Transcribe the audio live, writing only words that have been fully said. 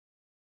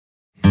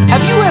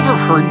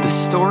ever heard the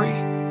story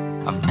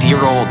of dear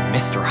old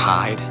Mr.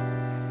 Hyde?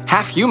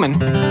 Half human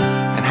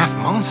and half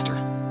monster,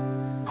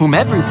 whom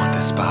everyone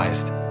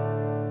despised.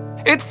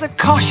 It's a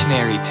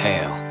cautionary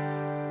tale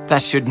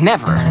that should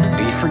never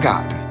be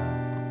forgotten.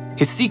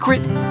 His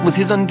secret was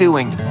his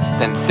undoing,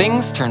 then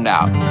things turned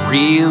out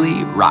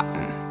really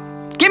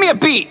rotten. Give me a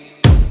beat!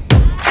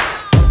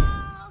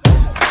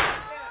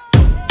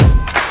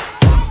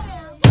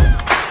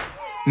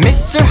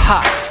 Mr.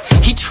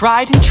 Hyde, he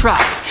tried and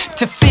tried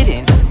to fit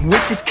in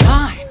with his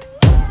kind.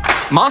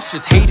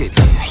 Monsters hated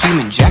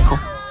human Jekyll,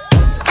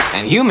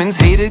 and humans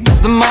hated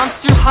the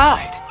monster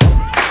Hyde.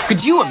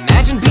 Could you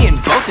imagine being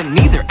both and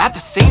neither at the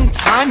same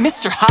time?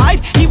 Mr.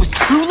 Hyde, he was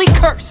truly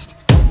cursed.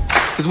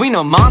 Cause we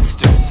know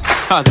monsters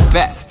are the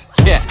best,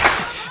 yeah,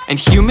 and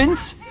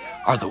humans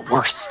are the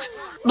worst.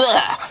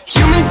 Blah.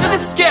 Humans are the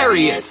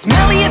scariest,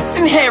 smelliest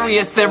and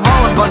hairiest. They're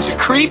all a bunch of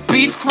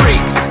creepy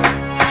freaks.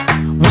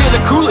 We're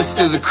the coolest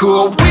of the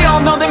cool. We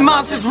all know that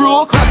monsters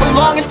rule. Clap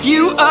along if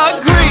you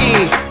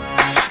agree.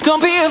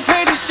 Don't be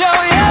afraid to show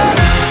your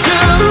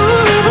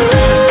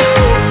true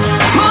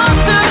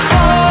monster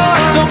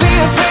heart. Don't be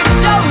afraid to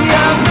show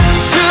your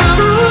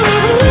true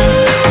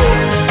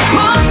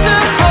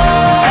monster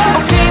heart.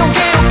 Okay,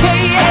 okay,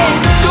 okay, yeah.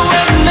 Go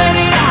ahead and let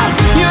it out.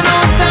 You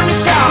know it's time to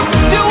shout.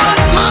 Do what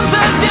us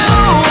monsters do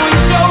and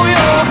show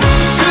your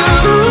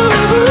true.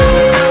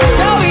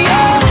 Show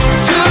your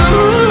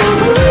true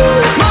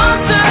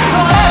monster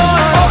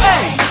heart.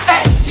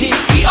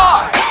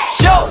 H-O-A-S-T-E-R.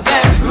 Show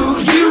them who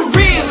you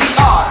really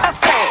are.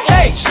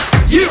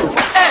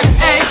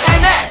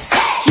 H-U-M-A-N-S.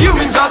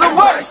 Humans are the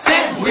worst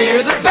and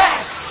we're the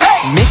best.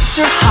 Hey!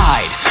 Mr.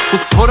 Hyde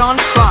was put on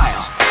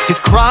trial, his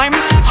crime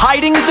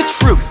hiding the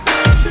truth.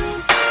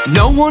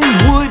 No one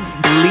would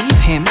believe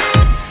him,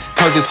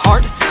 cause his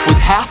heart was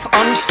half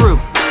untrue.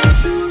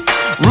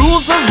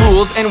 Rules are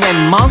rules, and when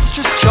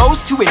monsters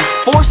chose to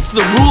enforce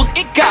the rules,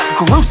 it got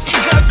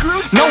gruesome.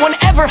 No one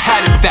ever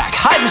had his back.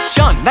 Hyde was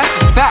shunned, that's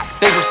a fact.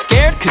 They were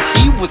scared cause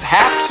he was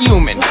half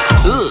human.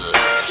 Ugh.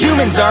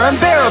 Humans are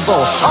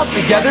unbearable,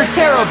 altogether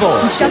terrible.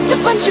 Just a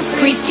bunch of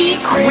freaky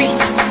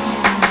creeps.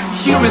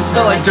 Humans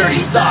smell like dirty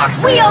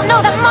socks. We all know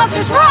that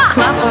monsters rock.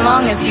 Clap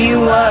along if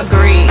you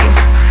agree.